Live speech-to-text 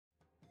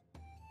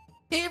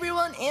Hey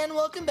everyone, and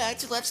welcome back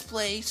to Let's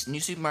Play New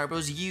Super Mario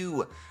Bros.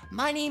 U.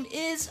 My name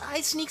is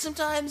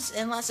iSneakSometimes,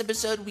 and last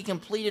episode we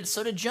completed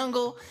Soda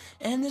Jungle,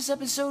 and this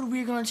episode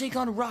we're gonna take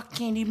on Rock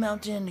Candy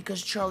Mountain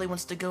because Charlie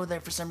wants to go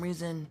there for some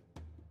reason.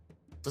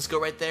 Let's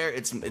go right there.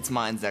 It's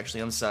mine's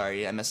actually. I'm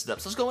sorry, I messed it up.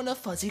 So let's go on a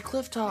Fuzzy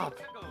Cliff Top.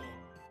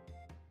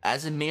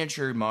 As a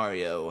miniature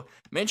Mario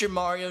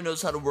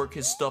knows how to work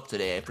his stuff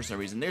today for some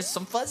reason. There's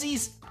some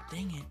fuzzies.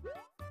 Dang it.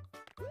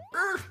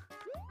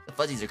 The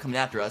fuzzies are coming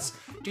after us.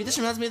 Dude, this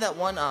reminds me of that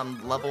one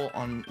level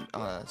on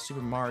Super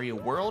Mario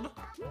World.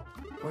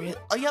 Where you,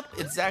 oh, yep,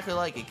 exactly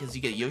like it, because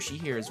you get Yoshi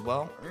here as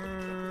well.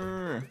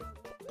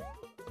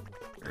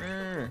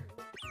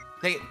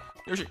 Take it,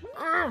 Yoshi.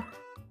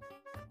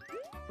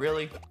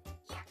 Really?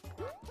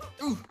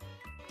 Ooh.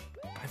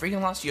 I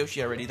freaking lost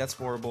Yoshi already, that's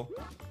horrible.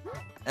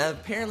 And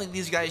apparently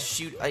these guys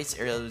shoot ice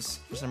arrows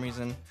for some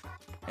reason.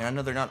 And I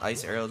know they're not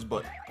ice arrows,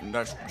 but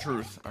that's the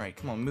truth. Alright,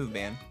 come on, move,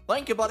 man.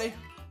 Thank you, buddy.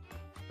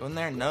 Go in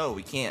there? No,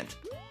 we can't.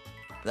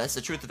 That's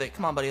the truth of it.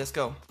 Come on, buddy, let's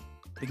go.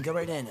 We can go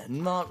right in.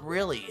 Not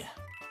really.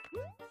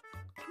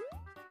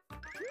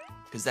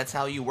 Because that's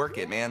how you work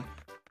it, man.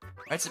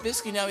 Alright, so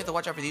basically now we have to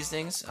watch out for these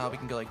things. We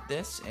can go like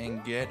this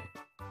and get...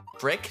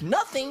 Frick,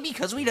 nothing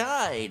because we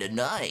died.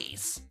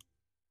 Nice.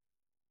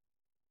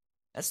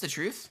 That's the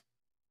truth?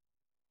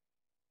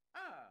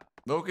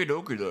 Okie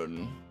dokie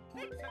then.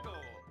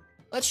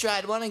 Let's try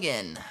it one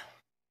again.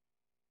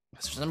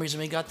 For some reason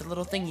we got the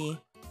little thingy.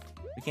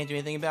 We can't do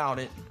anything about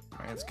it.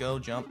 Alright, let's go.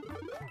 Jump.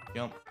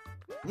 Jump.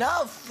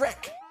 No,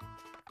 frick!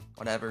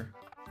 Whatever.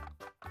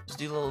 Just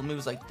do little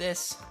moves like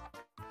this.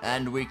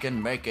 And we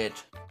can make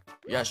it.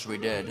 Yes, we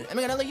did. And we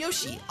got another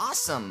Yoshi.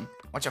 Awesome.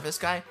 Watch out for this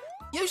guy.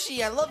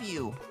 Yoshi, I love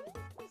you.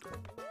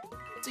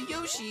 It's a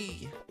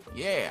Yoshi.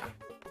 Yeah.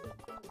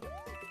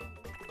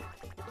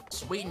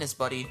 Sweetness,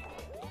 buddy.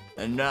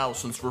 And now,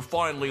 since we're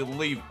finally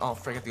leaving... Oh,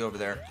 frick, I have to go over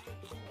there.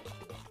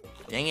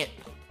 Dang it.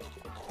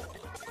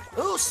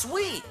 Ooh,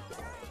 sweet!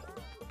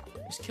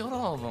 Just killed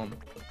all of them.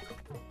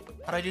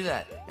 How'd I do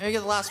that? Here we get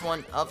the last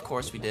one. Of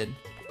course we did.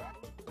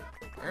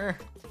 Here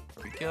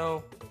we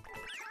go.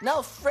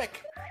 No,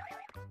 frick!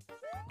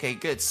 Okay,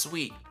 good,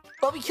 sweet.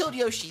 But we killed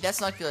Yoshi.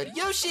 That's not good.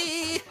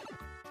 Yoshi!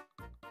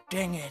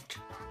 Dang it.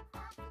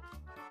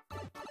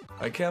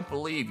 I can't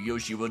believe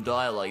Yoshi would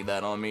die like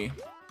that on me.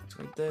 It's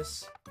like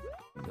this.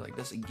 Go like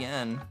this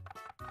again.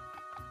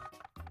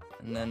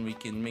 And then we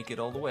can make it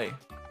all the way.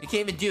 We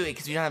can't even do it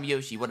because we don't have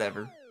Yoshi,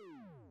 whatever.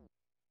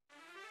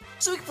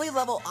 So we can play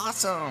level,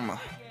 awesome!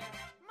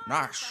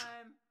 Nice.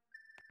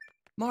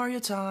 Mario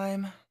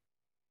time.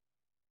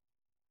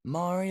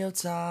 Mario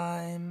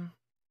time.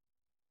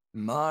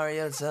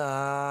 Mario time.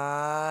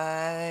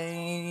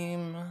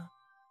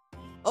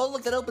 Oh,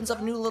 look, that opens up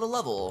a new little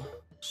level.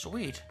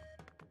 Sweet.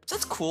 So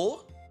that's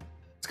cool.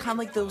 It's kind of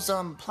like those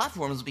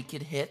platforms we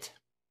could hit.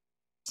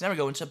 So now we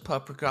go into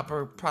proper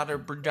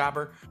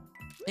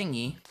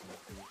thingy.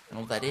 I don't know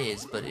what that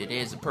is, but it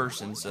is a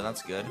person, so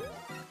that's good.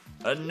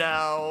 And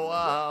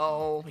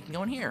now, we can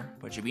go in here,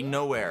 but it should be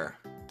nowhere.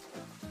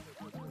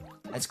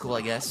 That's cool,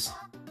 I guess.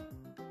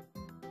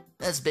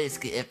 That's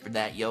basically it for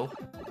that, yo.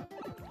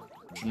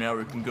 So now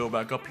we can go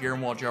back up here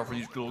and watch out for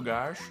these little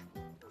guys.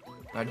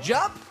 Now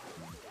jump!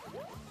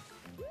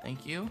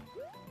 Thank you.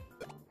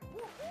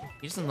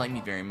 He doesn't like me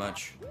very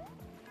much.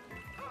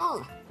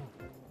 Oh!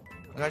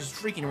 I just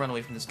freaking run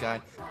away from this guy.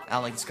 I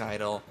don't like this guy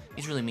at all.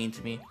 He's really mean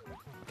to me.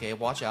 Okay,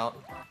 watch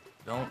out.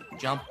 Don't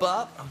jump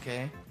up.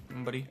 Okay,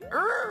 buddy.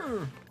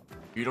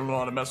 You don't know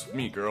how to mess with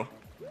me, girl.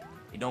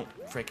 You don't,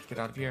 frick, get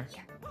out of here.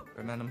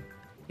 Remind him.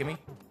 Get me.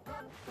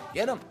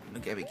 Get him.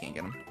 Okay, we can't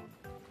get him.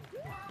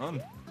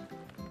 Run.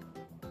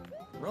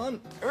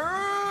 Run.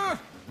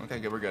 Okay,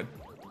 good, we're good.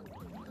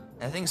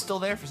 That thing's still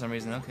there for some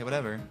reason. Okay,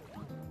 whatever.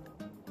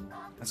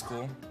 That's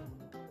cool.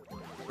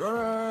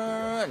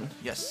 Run.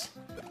 Yes.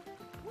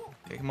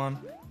 Okay, come on.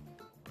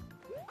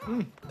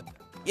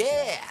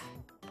 Yeah!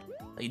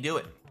 How you do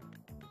it?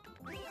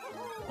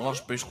 Well,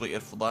 that's basically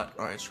it for that.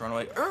 Alright, let's run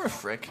away.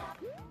 Frick.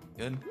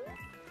 Good.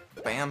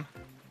 Bam.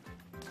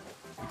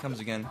 Here he comes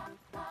again.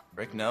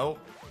 Frick, no.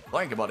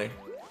 Thank you, buddy.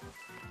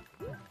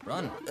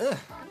 Run. Ugh.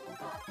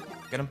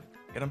 Get him.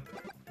 Get him.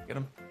 Get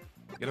him.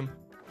 Get him.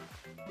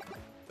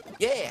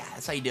 Yeah!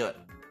 That's how you do it.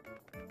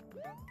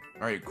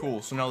 Alright,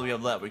 cool. So now that we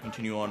have that, we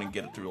continue on and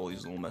get through all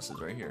these little messes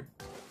right here.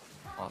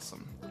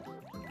 Awesome.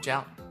 Watch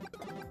out.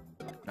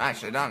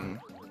 Nicely done.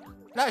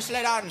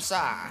 Nicely done,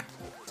 sir.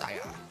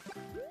 Sire.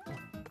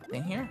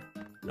 In here?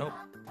 Nope.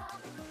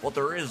 Well,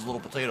 there is a little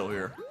potato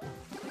here.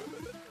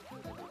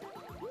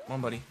 Come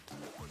on, buddy.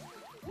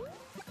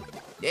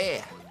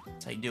 Yeah.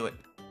 That's how you do it.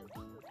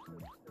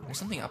 There's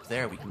something up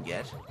there we can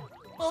get.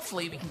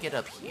 Hopefully, we can get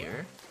up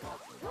here.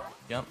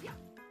 Jump.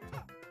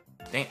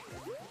 Dang it.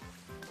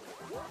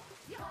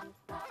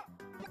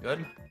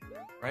 Good.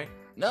 Right?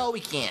 No,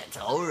 we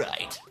can't.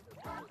 Alright.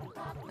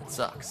 That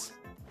sucks.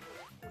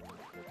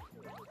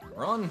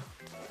 Run.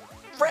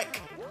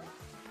 Frick!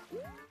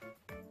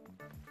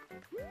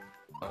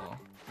 Oh.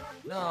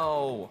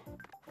 No!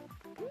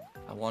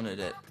 I wanted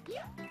it.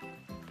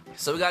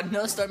 So we got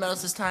no star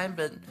medals this time,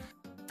 but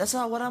That's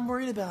not what I'm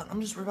worried about.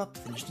 I'm just worried about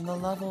finishing the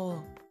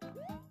level.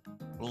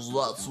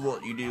 Well, that's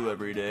what you do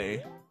every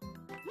day.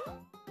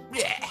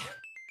 Yeah.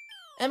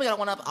 And we got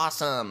one up.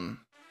 Awesome.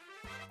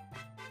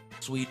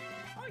 Sweet.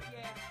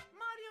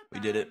 We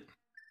did it.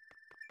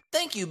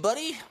 Thank you,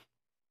 buddy.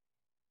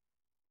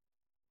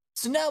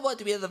 So now what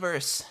do we have the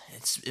verse?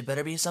 It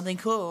better be something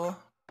cool.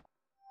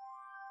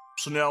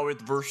 So now we have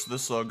the verse of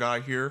this guy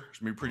here. He's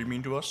gonna be pretty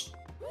mean to us.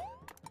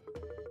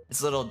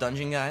 It's a little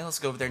dungeon guy. Let's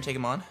go over there and take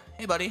him on.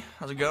 Hey, buddy.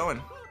 How's it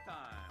going?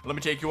 Let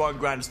me take you on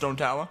Grindstone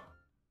Tower.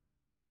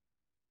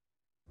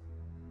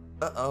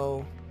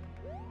 Uh-oh.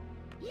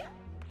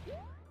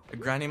 I'm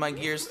grinding my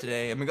gears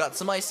today. And we got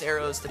some ice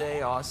arrows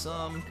today.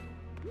 Awesome.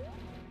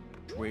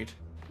 Sweet.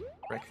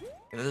 Frick.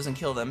 That doesn't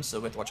kill them, so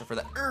we have to watch out for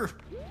that.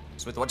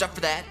 So we have to watch out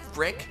for that.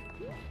 Frick.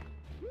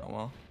 Oh,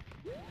 well.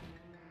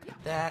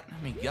 Get that.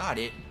 We got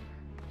it.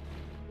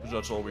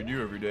 That's all we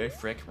do every day.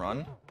 Frick.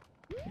 Run.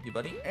 Thank you,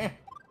 buddy.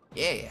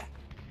 Yeah.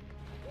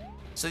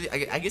 So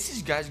I guess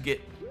these guys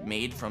get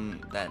made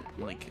from that,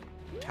 like,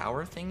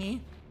 tower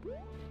thingy?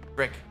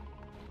 Frick.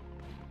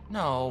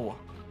 No.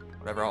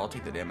 Whatever, I'll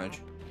take the damage.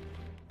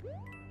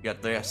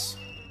 Got this.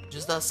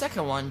 Just the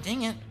second one,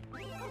 dang it.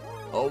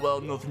 Oh well,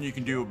 nothing you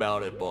can do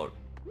about it, but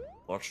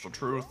that's the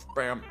truth.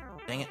 Bam.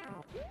 Dang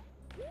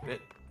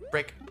it.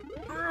 Frick.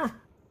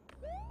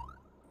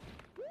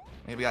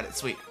 Maybe we got it,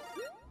 sweet.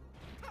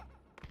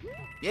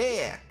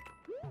 Yeah!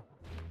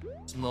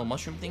 Some little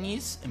mushroom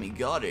thingies, and we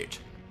got it.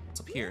 What's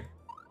up here?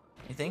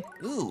 Anything?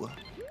 Ooh.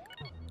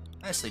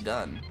 Nicely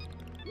done.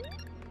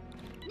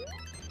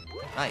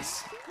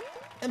 Nice.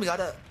 And we got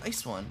a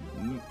ice one.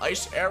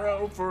 Ice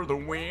arrow for the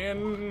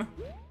win.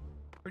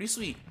 Pretty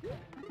sweet.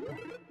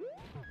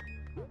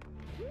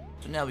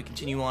 So now we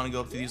continue on and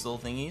go up through these little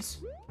thingies.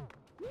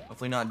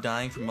 Hopefully not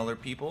dying from other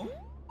people.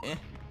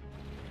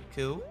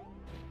 Cool.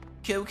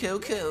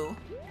 Cool.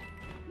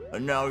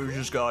 And now there's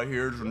this guy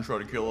here who's gonna try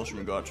to kill us, and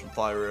we got some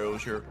fire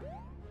arrows here.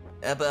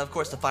 But of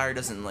course the fire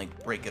doesn't,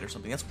 like, break it or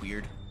something. That's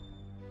weird.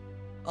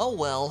 Oh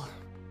well.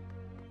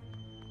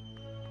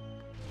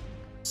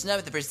 So now we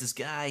have to face this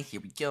guy. Here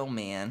we go,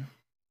 man.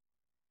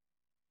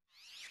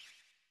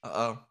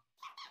 Uh-oh.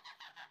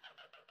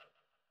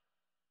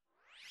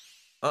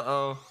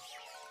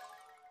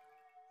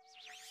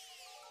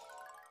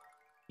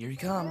 Here he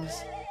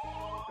comes.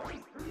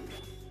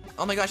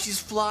 Oh my gosh, he's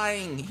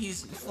flying.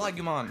 He's flying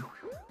him on.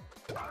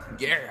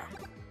 Yeah.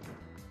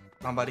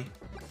 Come on, buddy.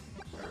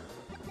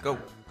 Go.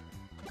 Come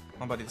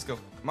on, buddy. Let's go.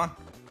 Come on.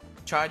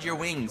 Charge your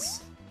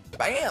wings.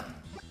 Bam.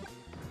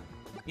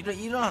 You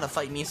don't know how to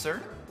fight me,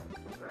 sir.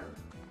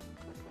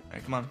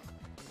 Alright, come on.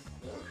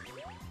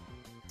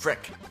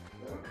 Frick.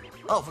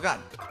 Oh, forgot.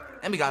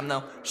 And we got him,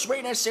 though.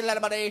 Sweetness, see you later,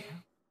 buddy.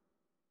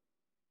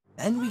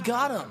 And we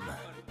got him.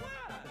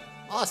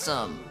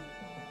 Awesome.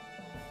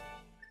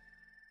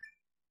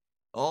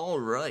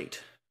 Alright.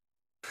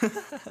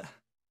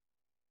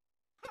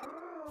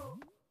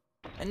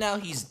 And now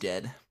he's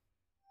dead.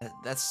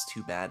 That's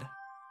too bad.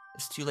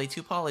 It's too late to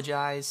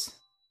apologize.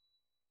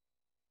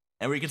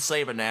 And we can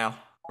save it now.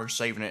 We're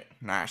saving it.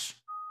 Nice.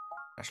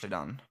 Nicely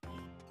done.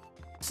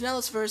 So now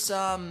let's verse,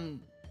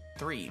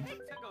 3.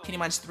 Kenny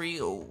Mines 3,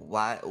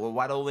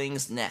 Waddle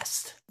Wings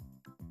Nest.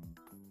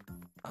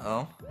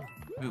 Uh-oh.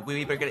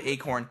 We better get an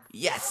acorn.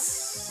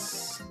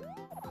 Yes!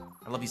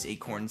 I love these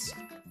acorns.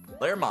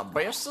 They're my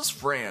bestest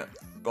friend.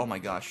 Oh my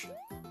gosh.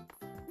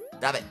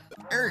 Stop it.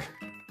 We're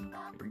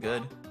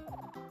good.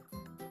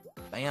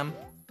 Bam.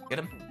 Get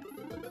him.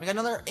 We got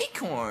another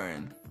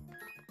acorn.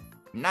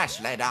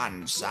 Nicely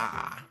done, sir.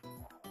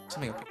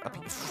 Something up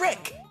here.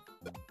 Frick!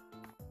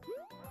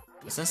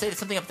 I was gonna say there's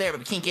something up there, but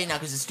we can't get it now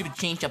because the stupid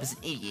chain jump is an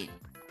idiot.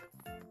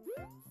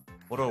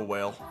 What a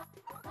whale.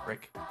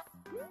 Frick.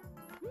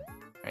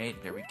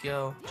 Alright, there we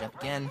go. Jump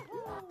again.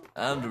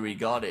 And we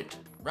got it.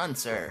 Run,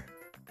 sir.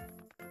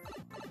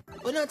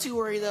 But not to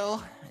worry,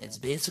 though. It's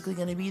basically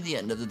gonna be the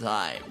end of the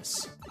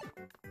times.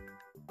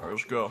 Alright,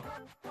 let's go.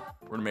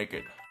 We're gonna make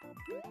it.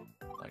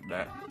 Like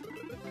that.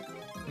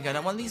 We got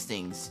one of these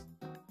things.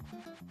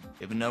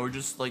 Even though we're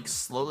just, like,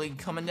 slowly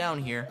coming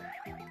down here.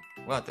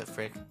 What the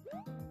frick?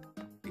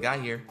 We got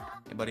here.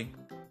 Hey, buddy.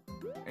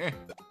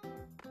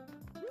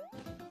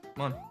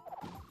 Come on.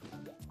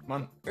 Come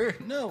on.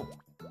 No!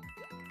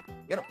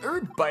 Get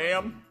him.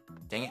 Bam!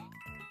 Dang it.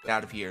 Get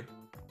out of here.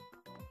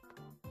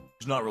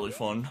 It's not really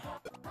fun.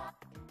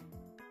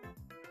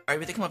 Alright, we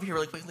have to come up here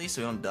really quickly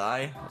so we don't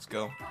die. Let's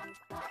go.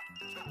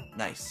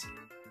 Nice.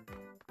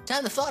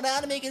 Time to fall down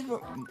and make it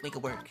work. Make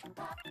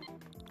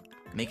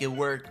it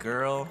work,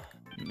 girl.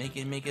 Make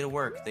it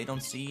work. They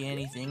don't see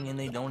anything and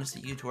they don't see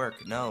you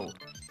twerk. No.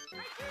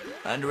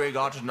 And we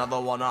got another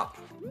one up.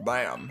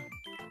 Bam.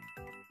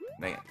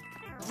 Man.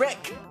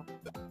 Frick!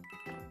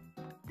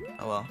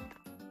 Oh well.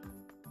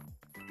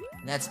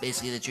 And that's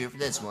basically the truth for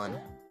this one.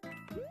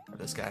 Or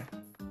this guy.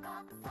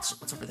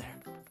 What's over there?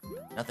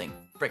 Nothing.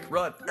 Frick,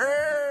 run!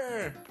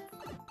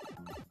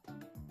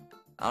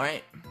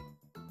 Alright.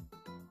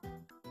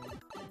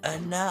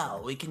 And now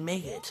we can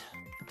make it.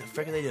 What the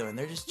frick are they doing?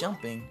 They're just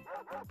jumping.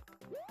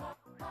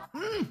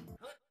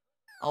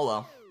 Oh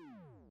well.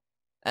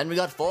 And we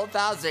got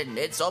 4,000.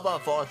 It's over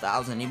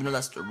 4,000, even though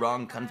that's the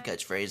wrong kind of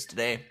catchphrase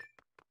today.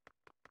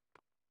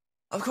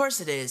 Of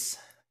course it is.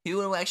 Who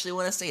would actually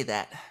want to say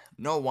that?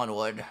 No one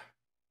would.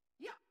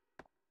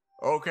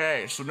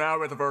 Okay, so now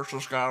we're the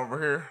versus guy over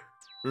here.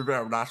 We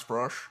have a nice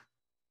brush.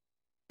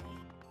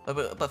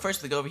 But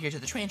first we go over here to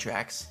the train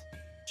tracks.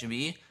 Should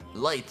be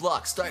Light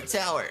Block Start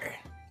Tower.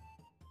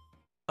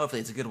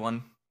 Hopefully it's a good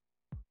one.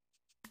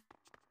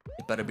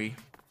 It better be.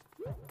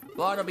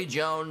 Barnaby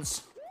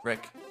Jones.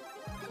 Rick.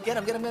 Get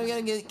him,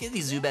 get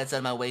these Zubats out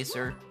of my way,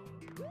 sir.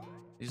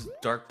 These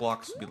dark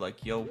blocks be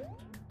like, yo.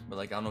 But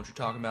like, I don't know what you're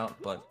talking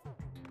about, but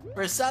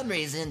for some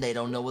reason, they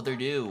don't know what they're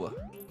due.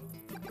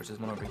 There's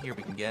one over here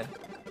we can get.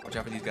 Watch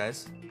out for these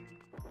guys.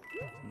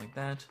 Something like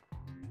that.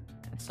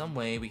 In some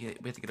way, we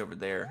have to get over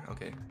there.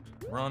 Okay.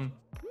 Run.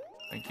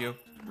 Thank you.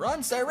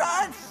 Run, sir,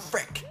 run!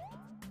 Frick!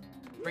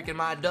 Freaking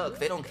my duck.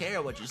 They don't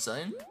care what you're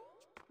saying.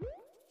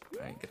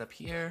 Alright, get up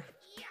here.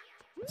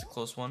 That's a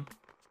close one.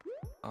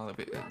 Oh,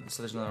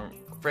 so there's another.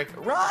 Frick!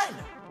 Run!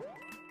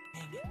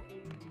 Dang it.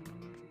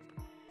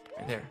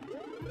 Right there.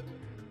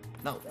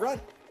 No, run!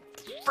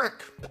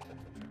 Frick!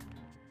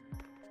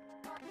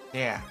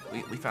 Yeah,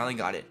 we finally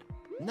got it.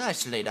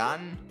 Nicely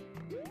done.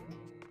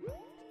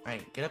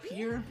 Alright, get up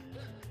here.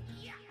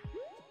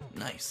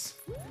 Nice.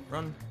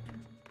 Run.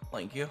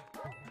 Thank you.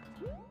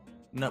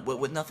 No,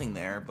 with nothing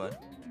there,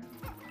 but.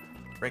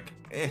 Frick.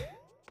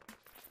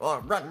 Oh,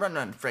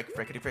 run. Frick,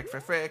 frickety,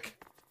 frick.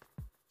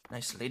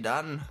 Nicely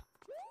done.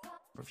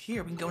 Over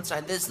here, we can go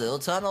inside this little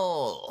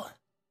tunnel.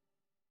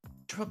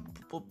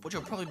 Which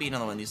will probably be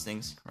another one of these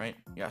things, right?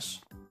 Yes.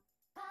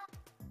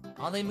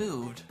 Oh, they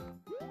moved.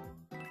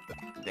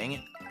 Dang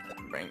it.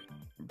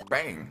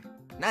 Bang.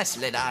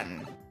 Nicely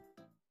done.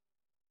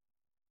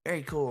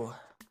 Very cool.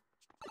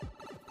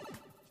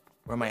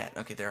 Where am I at?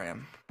 Okay, there I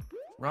am.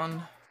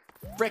 Run.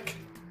 Frick.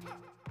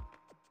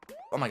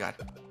 Oh my god.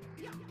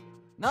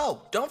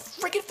 No, don't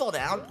freaking fall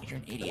down. You're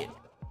an idiot.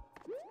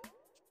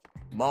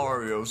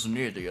 Mario's an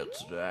idiot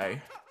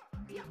today.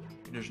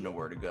 He doesn't know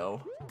where to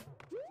go.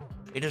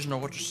 He doesn't know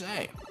what to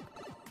say.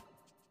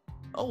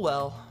 Oh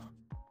well.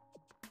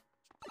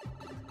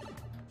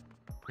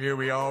 Here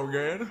we are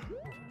again.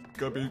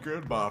 Gonna be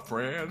good, my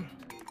friend.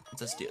 What's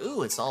this do?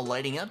 Ooh, it's all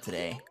lighting up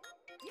today.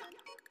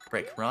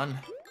 Break, run.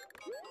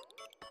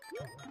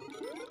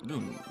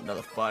 Ooh,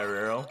 another fire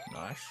arrow.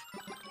 Nice.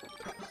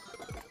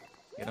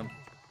 Get him.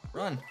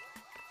 Run.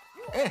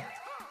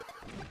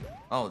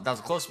 Oh, that was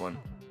a close one.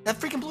 That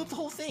freaking blew up the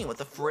whole thing. What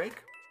the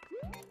frick?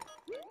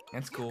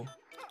 That's cool.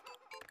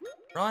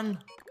 Run.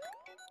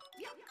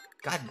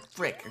 God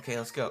frick. Okay,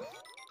 let's go.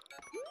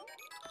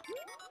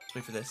 Let's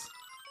wait for this.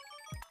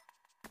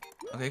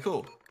 Okay,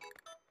 cool.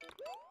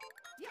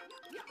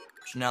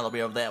 So now that we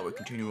have that, we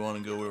continue on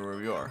and go where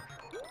we are.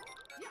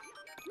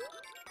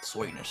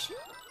 Sweetness.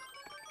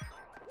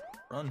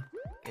 Run.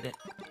 Get it.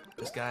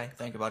 This guy.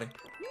 Thank you, buddy.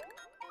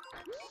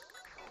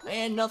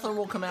 And nothing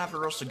will come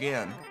after us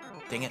again.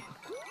 Dang it.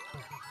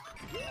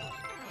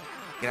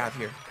 Get out of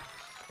here.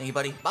 Thank you,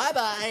 buddy.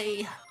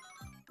 Bye-bye!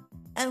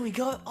 And we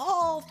got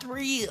all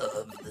 3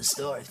 of the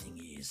star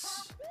thingies.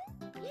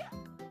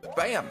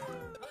 Bam!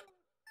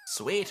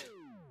 Sweet.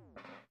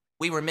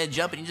 We were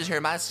mid-jump and you just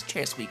heard my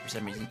chair squeak for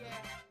some reason.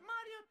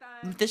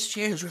 This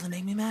chair is really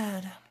making me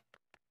mad.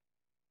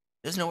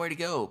 There's nowhere to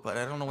go, but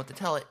I don't know what to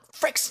tell it.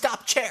 Frick,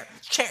 stop, chair!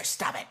 Chair,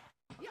 stop it!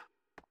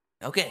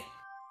 Okay.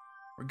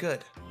 We're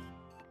good.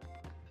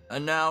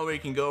 And now we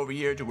can go over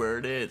here to where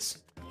it is.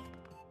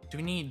 Do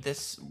we need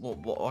this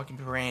walking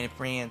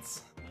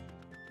prance?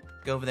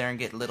 Go over there and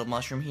get a little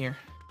mushroom here.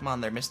 Come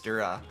on there,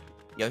 Mr.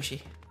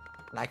 Yoshi.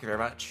 Like you very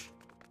much.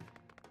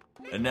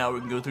 And now we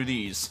can go through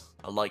these.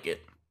 I like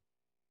it.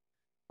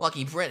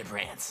 Lucky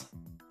prance.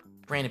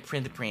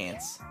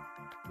 Prance.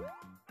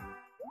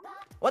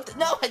 What the?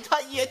 No, I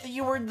thought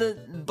you were the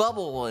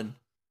bubble one.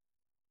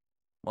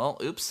 Well,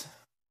 oops.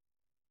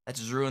 That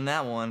just ruined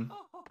that one.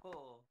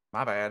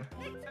 My bad.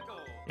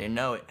 Didn't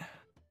know it.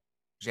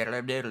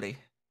 Diddly.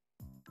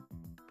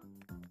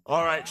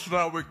 Alright, so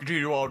now we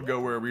continue on to go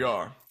where we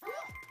are.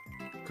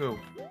 Cool.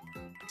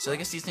 So I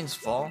guess these things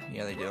fall?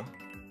 Yeah, they do.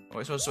 Oh,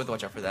 we're supposed to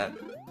watch out for that.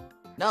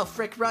 No,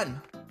 frick,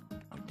 run!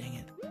 Oh, dang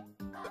it.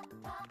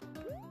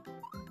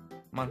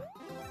 Come on.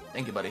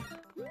 Thank you, buddy.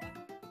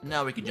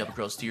 Now we can jump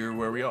across here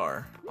where we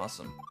are.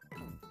 Awesome.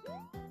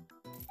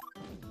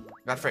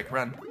 God, frick,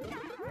 run.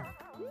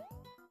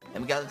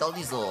 And we got all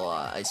these little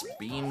ice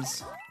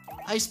beams.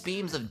 Ice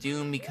beams of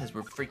doom because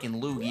we're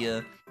freaking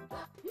Lugia.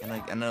 And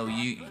like, I know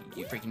you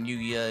freaking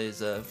Yugia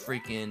is a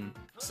freaking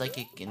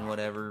psychic and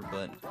whatever,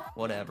 but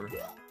whatever.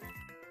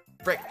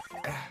 Frick.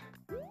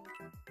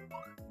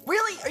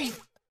 Really? Are you?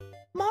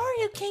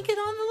 Mario can't get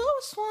on the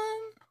lowest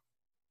one.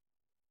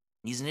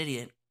 He's an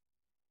idiot.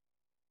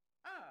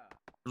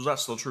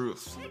 That's the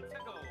truth.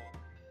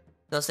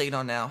 Let's take it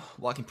on now.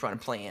 Walking prime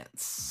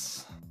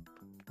plants.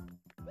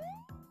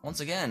 Once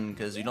again,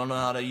 because you don't know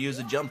how to use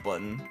a jump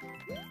button.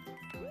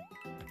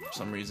 For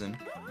some reason.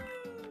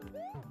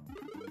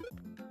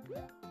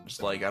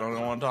 Just like, I don't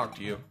want to talk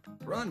to you.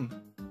 Run!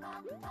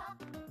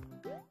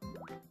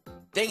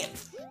 Dang it!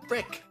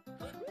 Frick!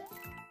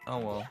 Oh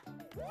well.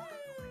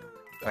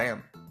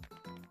 Bam.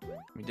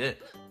 We did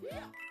it.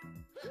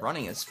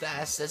 Running as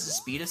fast as the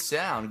speed of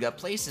sound. Got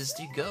places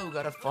to go,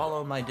 gotta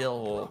follow my dill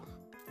hole.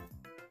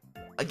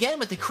 Again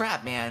with the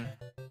crap, man.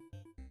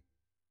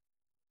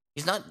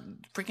 He's not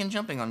freaking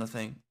jumping on the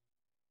thing.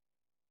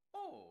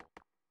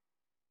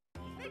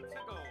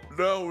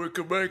 Now we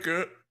can make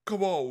it.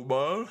 Come on,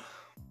 man.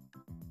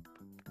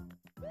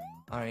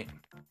 Alright.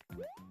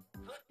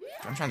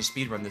 I'm trying to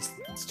speedrun this.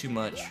 It's too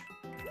much.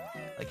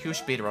 Like, who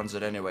speedruns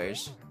it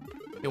anyways?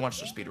 Who wants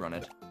to speedrun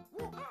it?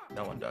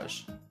 No one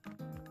does.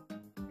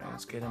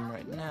 Let's get him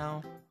right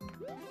now.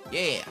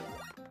 Yeah!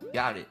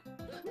 Got it.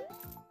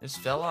 Just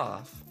fell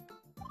off.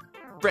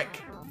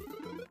 Frick!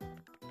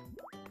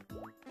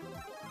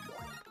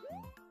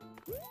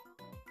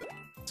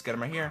 Let's get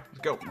him right here.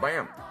 Let's go.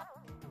 Bam!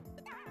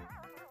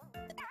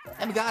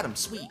 And we got him.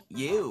 Sweet.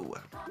 You.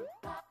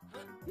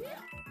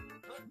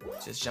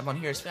 Just jump on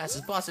here as fast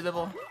as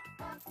possible.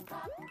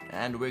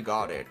 And we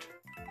got it.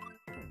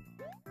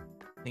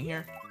 Thing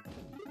here.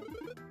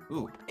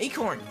 Ooh,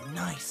 acorn.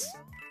 Nice.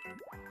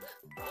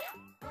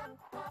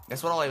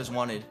 That's what I always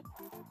wanted.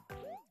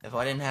 If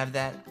I didn't have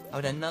that, I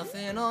would have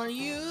nothing on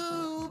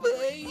you,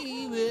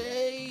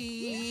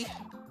 baby.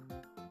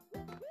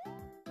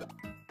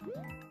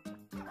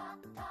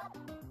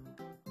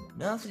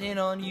 Nothing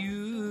on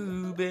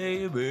you,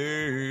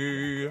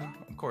 baby.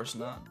 Of course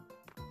not.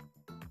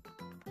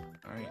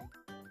 Alright.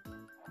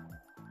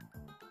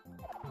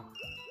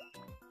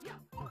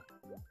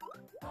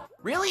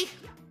 Really?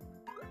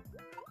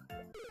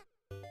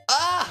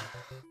 Ah!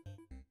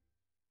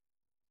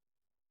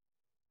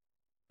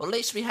 Well, at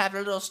least we have a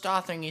little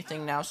star thingy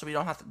thing now, so we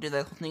don't have to do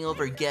that whole thing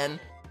over again.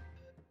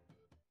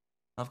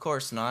 Of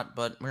course not,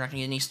 but we're not gonna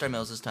get any star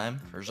mills this time.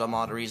 For some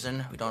odd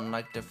reason, we don't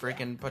like the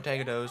freaking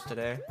potatoes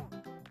today.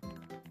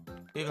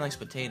 Who even likes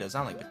potatoes?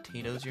 I don't like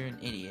potatoes, you're an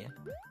idiot.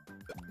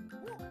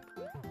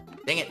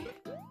 Dang it!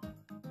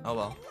 Oh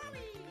well.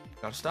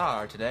 Got a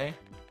star today.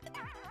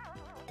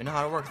 We know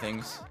how to work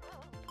things.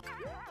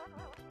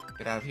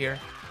 Get out of here.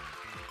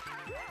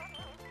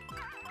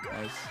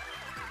 Nice.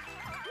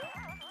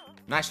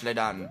 Nicely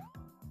done.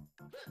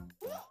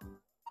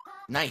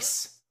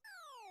 Nice.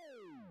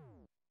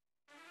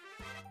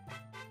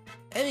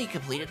 And we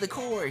completed the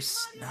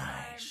course.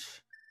 Nice.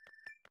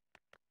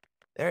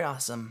 Very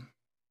awesome.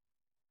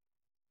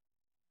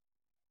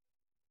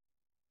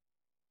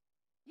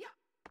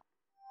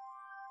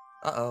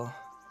 Uh-oh.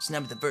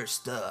 Snap the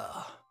first,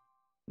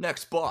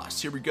 next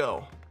boss. Here we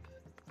go.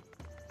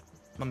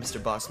 Come on,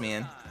 Mr. Boss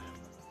Man.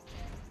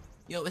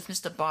 Yo, it's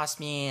Mr. Boss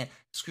Man.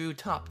 Screw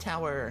top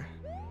tower.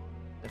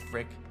 The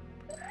frick.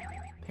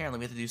 Apparently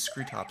we have to do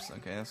screw tops.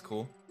 Okay, that's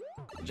cool.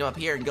 Jump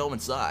up here and go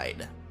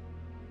inside.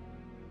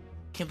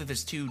 Can't believe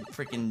there's 2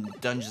 freaking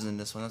dungeons in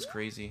this one. That's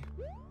crazy.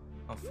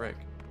 Oh, frick.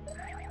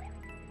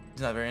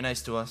 He's not very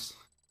nice to us.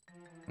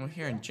 Come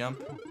here and jump.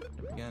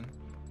 Jump again.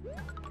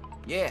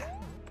 Yeah.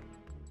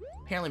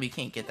 Apparently we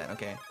can't get that.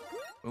 Okay.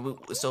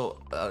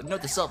 So,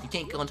 note to self, you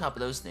can't go on top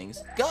of those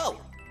things. Go!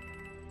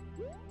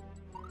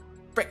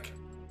 Frick.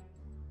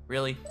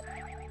 Really?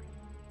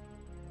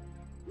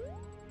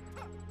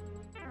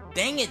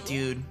 Dang it,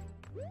 dude.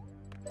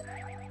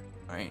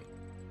 Alright.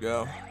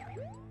 Go.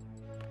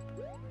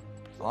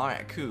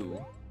 Alright,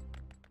 cool.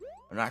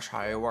 And that's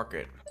how you work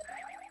it.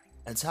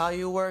 That's how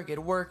you work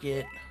it, work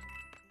it.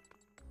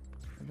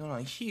 I'm going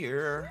on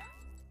here.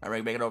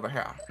 Alright, make it over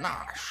here.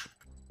 Nice.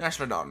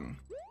 Nicely done.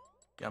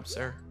 Jump,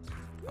 sir.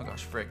 Oh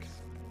gosh, frick.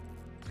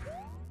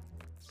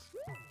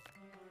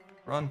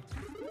 Run.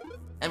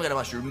 And we got a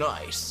mushroom,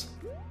 nice.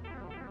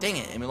 Dang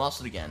it, and we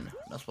lost it again.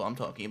 That's what I'm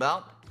talking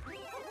about.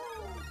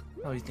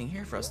 Oh, anything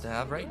here for us to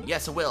have, right?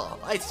 Yes, it will.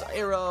 Ice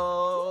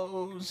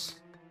arrows.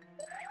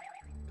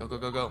 Go, go,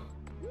 go, go.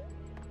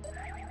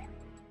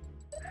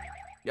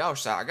 Yo,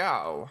 sir,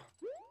 go.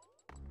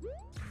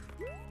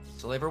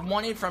 That's all I ever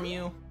wanted from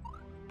you.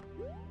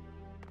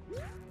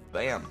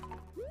 Bam.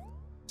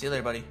 See you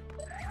later, buddy.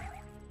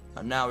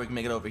 And now we can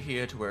make it over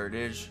here to where it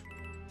is.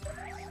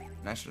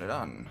 Nicely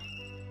done.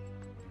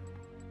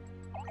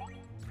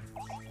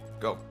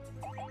 Go.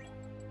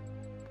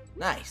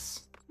 Nice.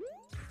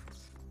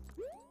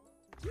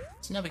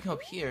 So now we come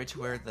up here to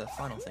where the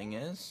final thing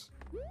is.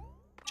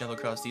 Jump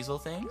across these little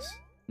things.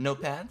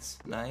 Notepads.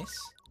 Nice.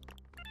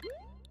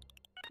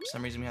 For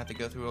some reason we have to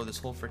go through this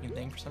whole freaking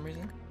thing for some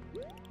reason.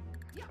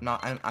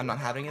 I'm not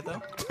having it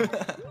though.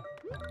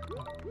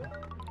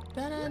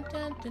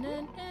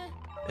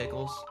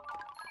 Pickles.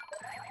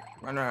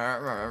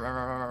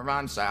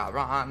 Run, Sal,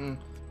 run.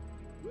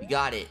 You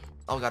got it.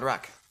 Oh, we got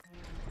Ruck.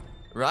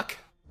 Ruck?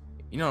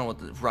 You don't know what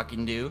the Ruck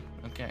can do.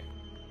 Okay.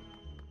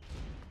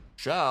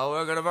 So,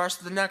 we're gonna verse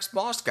the next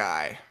boss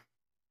guy.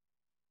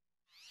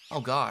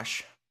 Oh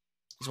gosh.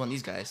 He's one of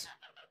these guys.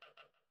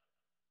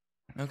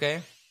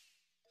 Okay.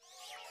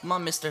 Come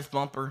on, Mr.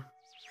 Thumper.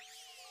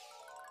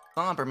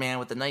 Thumper man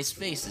with the nice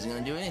face isn't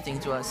gonna do anything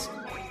to us.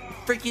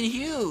 Freaking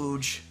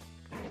huge!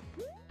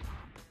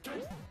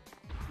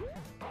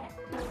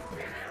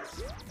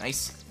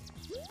 Nice.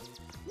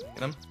 Get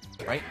him.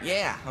 Right?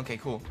 Yeah. Okay,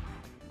 cool.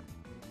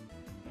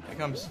 Here it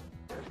comes.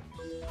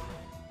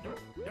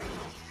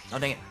 Oh,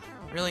 dang it.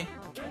 Really?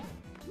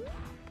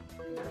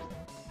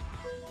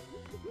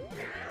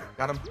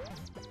 Got him.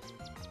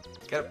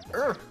 Get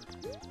him.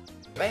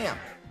 Bam.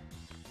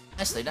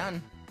 Nicely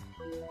done.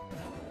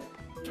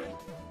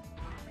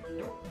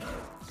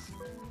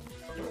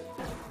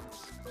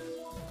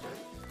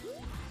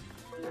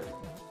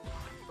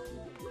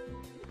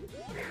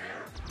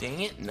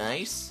 Dang it.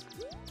 Nice.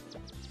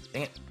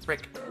 Dang it.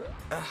 Frick.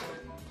 Ugh.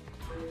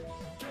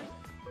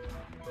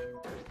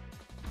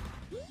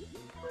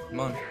 Come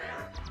on.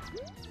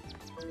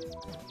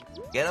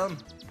 Get him.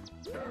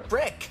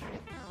 Frick.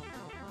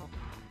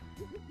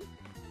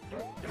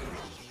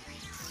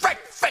 Frick,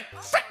 frick,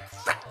 frick,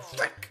 frick,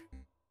 frick.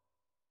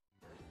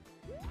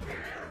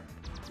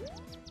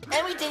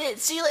 And we did it.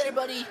 See you later,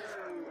 buddy.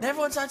 Never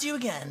want to talk to you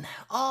again.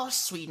 Oh,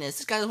 sweetness.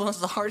 This guy is one of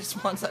the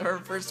hardest ones I've ever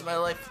faced in my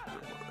life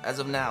as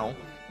of now.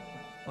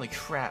 Holy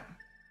crap.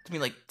 It took me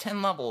like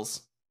 10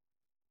 levels.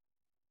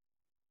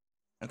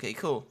 Okay,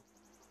 cool.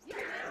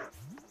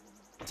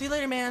 See you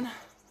later, man.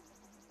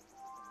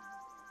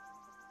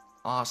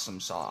 Awesome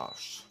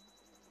sauce.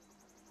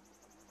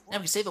 Now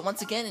we can save it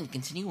once again and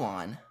continue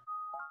on.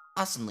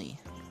 Awesomely.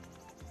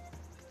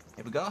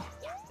 Here we go.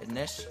 Hitting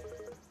this.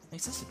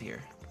 Makes this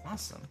appear.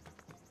 Awesome.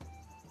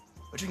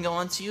 Which we can go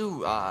on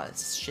to,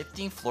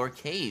 Shifting Floor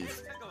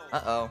Cave.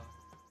 Uh-oh.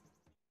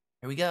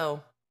 Here we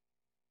go.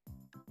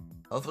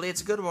 Hopefully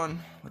it's a good one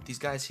with these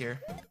guys here.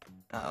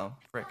 Uh-oh.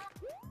 Frick.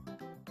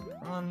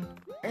 Run.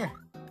 Here.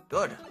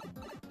 Good.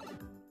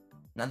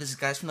 Now these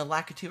guys from the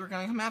Lakitu are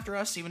gonna come after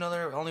us, even though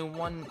they're only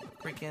one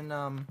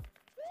freaking,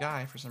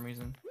 guy for some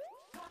reason.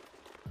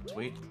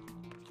 Sweet.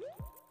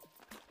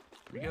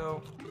 Here we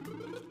go.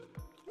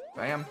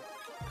 Bam.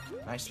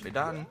 Nicely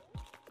done.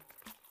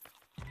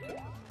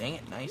 Dang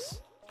it, nice.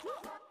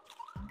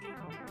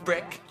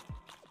 Brick.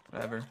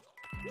 Whatever.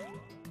 Here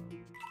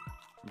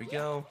we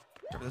go.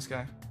 Cover this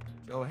guy.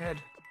 Go ahead.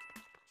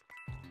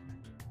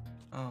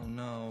 Oh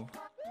no.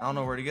 I don't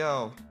know where to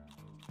go.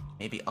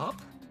 Maybe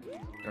up?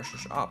 Or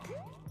just up.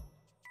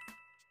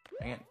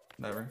 Dang it.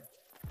 Whatever.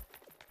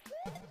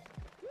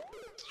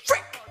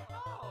 Frick!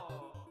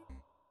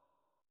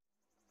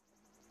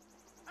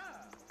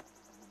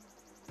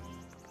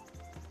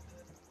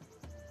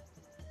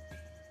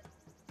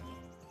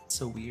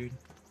 So weird.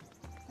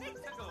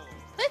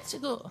 Let's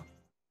go.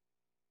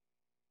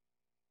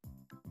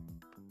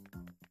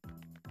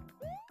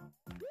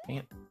 Dang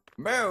it.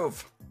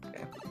 Move!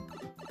 Okay.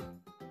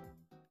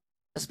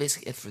 That's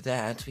basically it for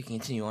that. We can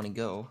continue on and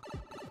go.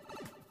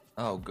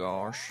 Oh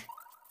gosh.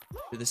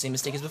 Do the same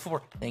mistake as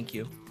before. Thank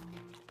you.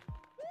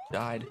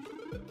 Died.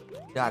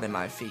 Died in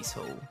my face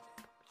hole.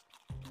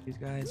 These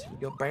guys, here we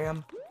go.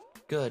 Bam!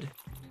 Good.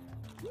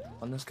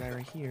 On this guy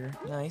right here.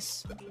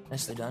 Nice.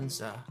 Nicely done,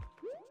 sir.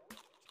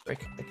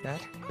 Frick, like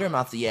that. Clear him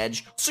off the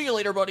edge. See you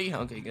later, buddy.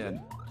 Okay, good.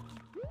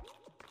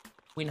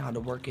 We know how to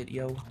work it,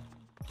 yo.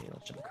 Okay,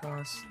 let's jump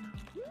across.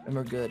 And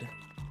we're good.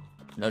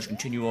 Now let's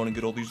continue on and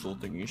get all these little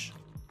thingies.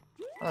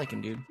 I like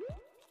him, dude.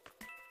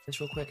 This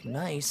real quick.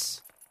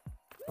 Nice.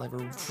 Clever.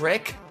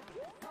 Frick!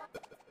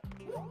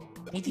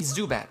 I need these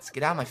Zubats.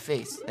 Get out of my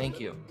face. Thank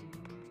you.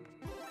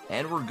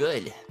 And we're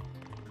good.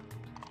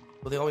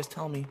 Well, they always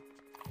tell me.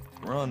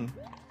 Run.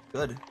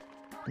 Good. And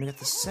we got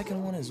the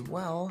second one as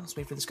well. Let's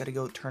wait for this guy to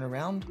go turn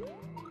around.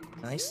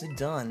 Nicely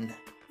done.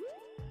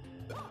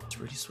 It's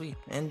pretty sweet.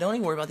 And don't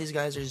even worry about these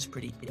guys. They're just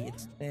pretty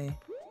idiots today.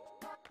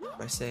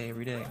 I say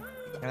every day.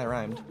 Yeah, that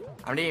rhymed.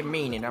 I didn't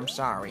mean it. I'm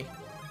sorry.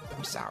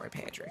 I'm sorry,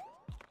 Patrick.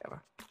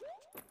 Ever.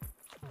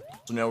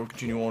 So now we'll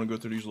continue on and go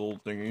through these little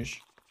thingies.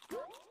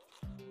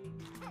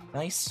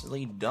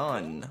 Nicely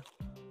done.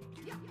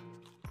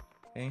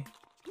 Okay.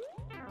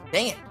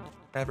 Dang it!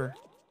 Whatever.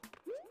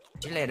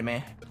 See you later,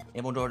 man.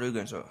 Able to do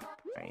again, so.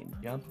 Right,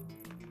 jump.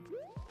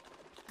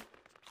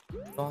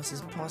 Boss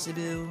is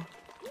possible.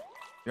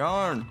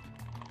 Yarn!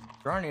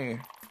 Journey!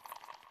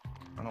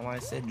 I don't know why I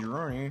said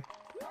journey.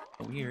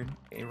 Weird.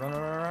 Okay, run,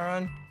 run, run,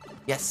 run.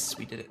 Yes,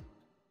 we did it.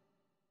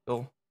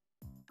 Go.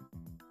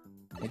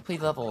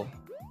 Complete level.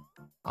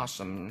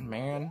 Awesome,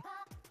 man.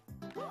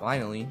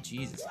 Finally.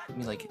 Jesus. It took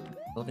me like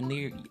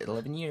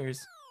 11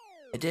 years.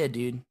 I did,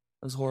 dude. It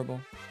was horrible.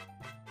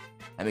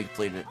 I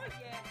completed it.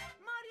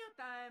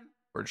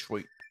 Pretty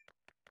sweet.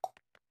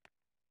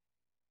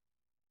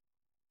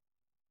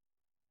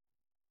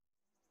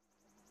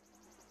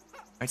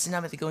 Alright, so now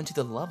I have to go into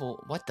the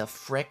level. What the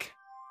frick?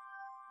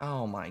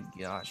 Oh my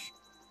gosh.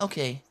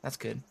 Okay, that's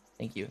good.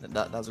 Thank you.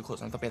 That was a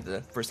close one. I thought we had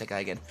to first that guy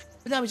again.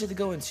 But now we just have to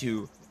go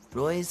into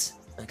Roy's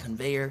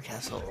conveyor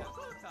castle.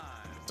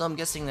 So I'm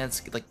guessing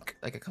that's like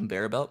a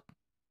conveyor belt.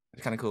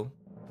 It's kind of cool.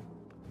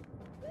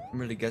 I'm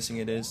really guessing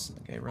it is.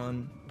 Okay,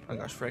 run. Oh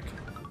gosh, frick.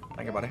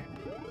 Think about it.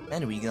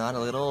 And we got a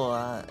little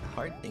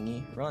heart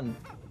thingy. Run.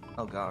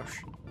 Oh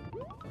gosh.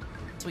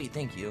 Sweet,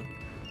 thank you.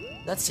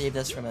 That saved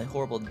us from a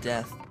horrible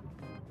death.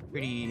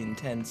 Pretty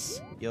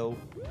intense. Yo.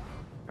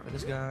 Cover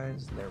this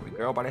guys. There we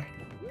go, buddy.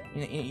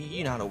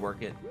 You know how to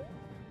work it.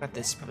 Got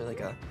this probably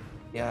like a,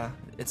 yeah,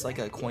 it's like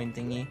a coin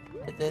thingy.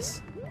 Hit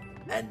this.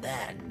 And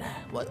then,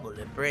 what will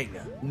it bring?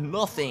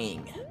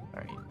 Nothing!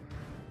 Alright.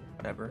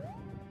 Whatever.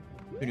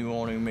 Can you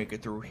only make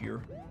it through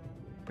here?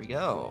 Here we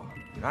go.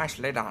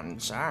 Nicely done,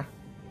 sir.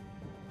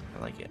 I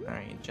like it.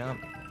 Alright,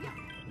 jump.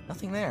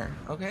 Nothing there.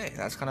 Okay,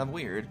 that's kind of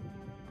weird.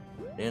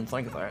 Didn't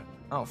think of that.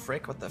 Oh,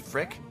 frick, what the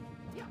frick?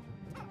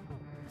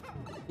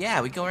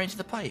 Yeah, we go right into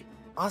the pipe.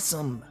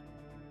 Awesome.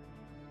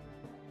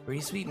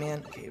 Pretty sweet,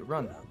 man. Okay,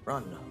 run,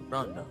 run,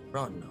 run,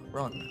 run,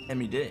 run. And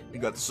we did it. We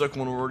got the second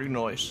one already,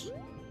 nice.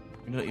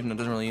 Even though it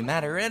doesn't really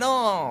matter at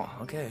all.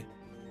 Okay.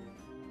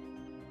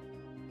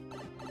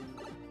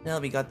 Now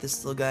we got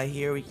this little guy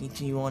here. We can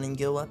continue on and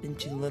go up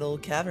into little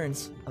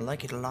caverns. I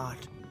like it a lot.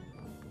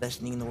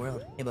 Best thing in the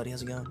world. Hey, buddy,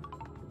 how's it going?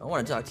 I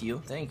want to talk to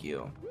you. Thank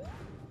you.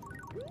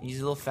 He's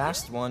a little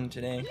fast one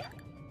today.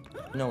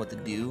 You know what to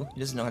do. He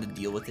doesn't know how to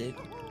deal with it.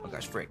 Oh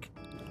gosh, frick.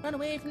 Run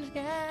away from this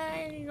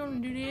guy. You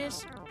don't do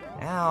this.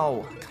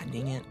 Ow. God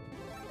dang it.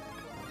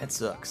 That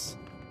sucks.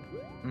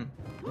 You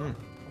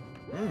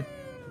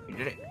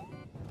did it.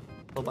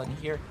 Little button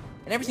here.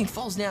 And everything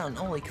falls down.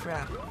 Holy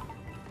crap.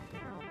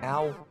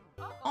 Ow.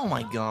 Oh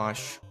my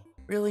gosh.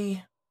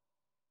 Really?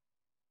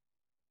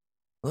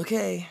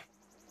 Okay.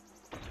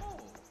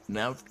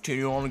 Now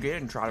continue on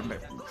again and try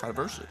to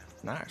verse it.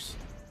 Nice.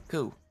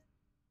 Cool.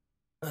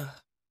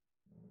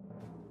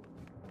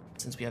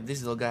 Since we have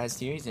these little guys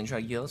here, he's gonna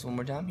try to kill us one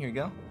more time. Here you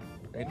go.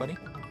 Hey, buddy.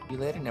 See you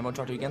later. Never want to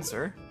talk to you again,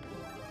 sir.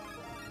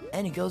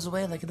 And he goes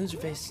away like a loser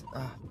face.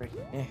 Ah, break.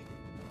 Eh.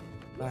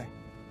 Bye.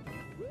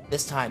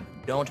 This time,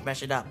 don't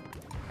mess it up.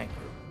 Thank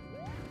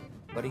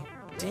you. Buddy.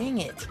 Dang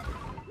it.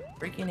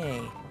 Freaking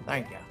A.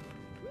 Thank you.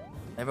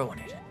 Never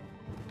wanted.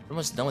 We're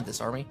almost done with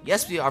this, aren't we?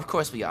 Yes, we are. Of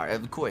course we are.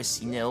 Of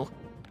course, you know.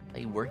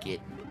 I work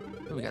it.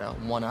 Ooh, we got a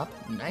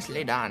 1-up.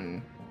 Nicely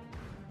done.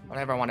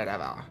 Whatever, wanted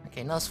ever.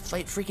 Okay, now let's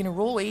fight freaking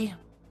Roy.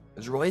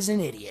 Because Roy's an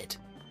idiot.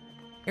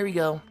 Here we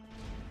go.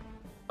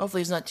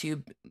 Hopefully it's not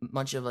too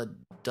much of a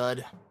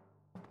dud.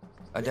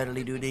 A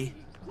duddly doodly.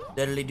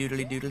 Duddly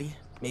doodly doodly.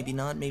 Maybe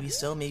not, maybe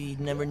so. Maybe you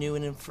never knew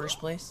in the first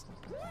place.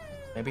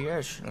 Maybe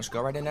yes. Let's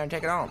go right in there and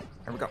take it on.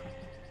 Here we go.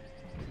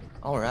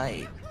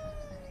 Alright.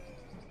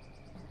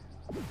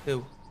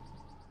 Who?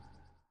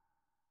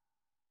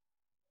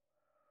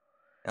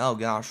 Oh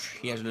gosh,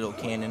 he has a little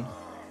cannon.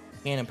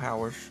 Cannon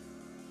powers.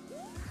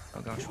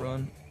 Oh gosh,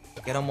 run.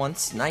 Get him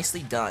once.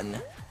 Nicely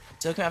done.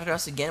 So he'll come after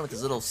us again with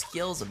his little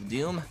skills of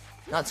doom.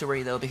 Not to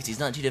worry though, because he's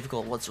not too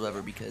difficult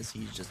whatsoever because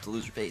he's just a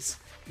loser face.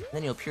 And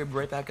then he'll appear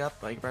right back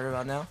up, like right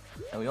about now.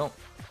 No, we don't.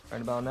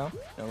 Right about now.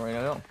 No, right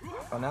about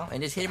now.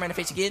 And just hit him right in the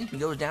face again. He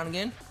goes down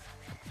again.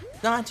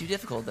 Not too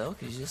difficult though,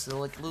 because he's just a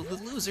like, little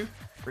loser.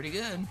 Pretty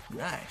good.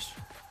 Nice.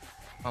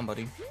 Come on,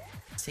 buddy.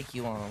 Let's take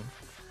you on.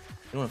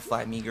 You wanna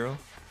fight me, girl?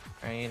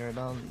 Right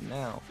about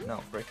now.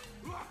 No, frick.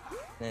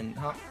 Then,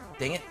 huh?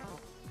 Dang it.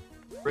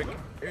 Frick.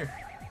 Here.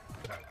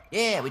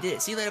 Yeah, we did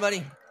it. See you later,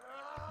 buddy.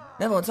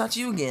 Never want to talk to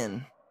you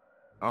again.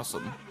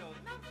 Awesome.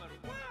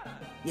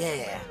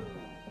 Yeah.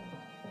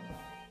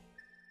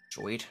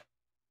 Sweet.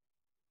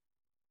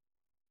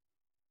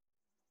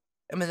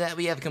 And with that,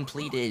 we have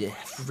completed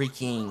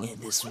freaking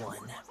this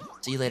one.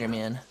 See you later,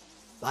 man.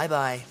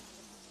 Bye-bye.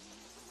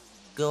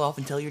 Go off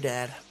and tell your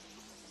dad.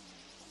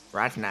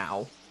 Right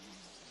now.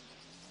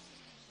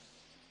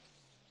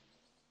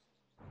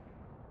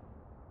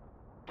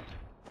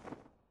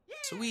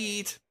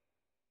 Sweet.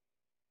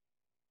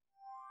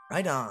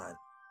 Right on.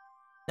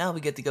 Now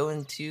we get to go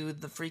into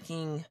the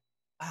freaking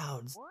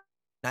clouds.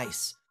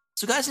 Nice.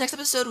 So guys, next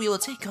episode we will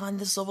take on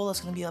this level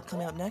that's going to be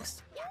coming up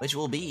next, which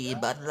will be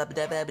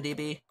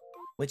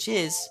which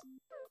is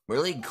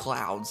really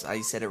clouds.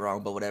 I said it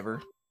wrong, but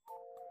whatever.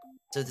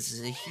 So this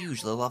is a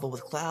huge level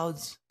with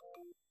clouds,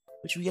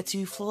 which we get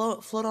to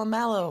float on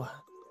Mallow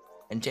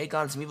and take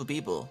on some evil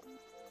people.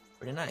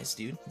 Pretty nice,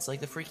 dude. It's like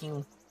the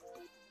freaking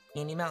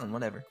Candy Mountain,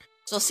 whatever.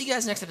 So I'll see you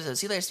guys next episode.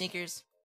 See you later, sneakers.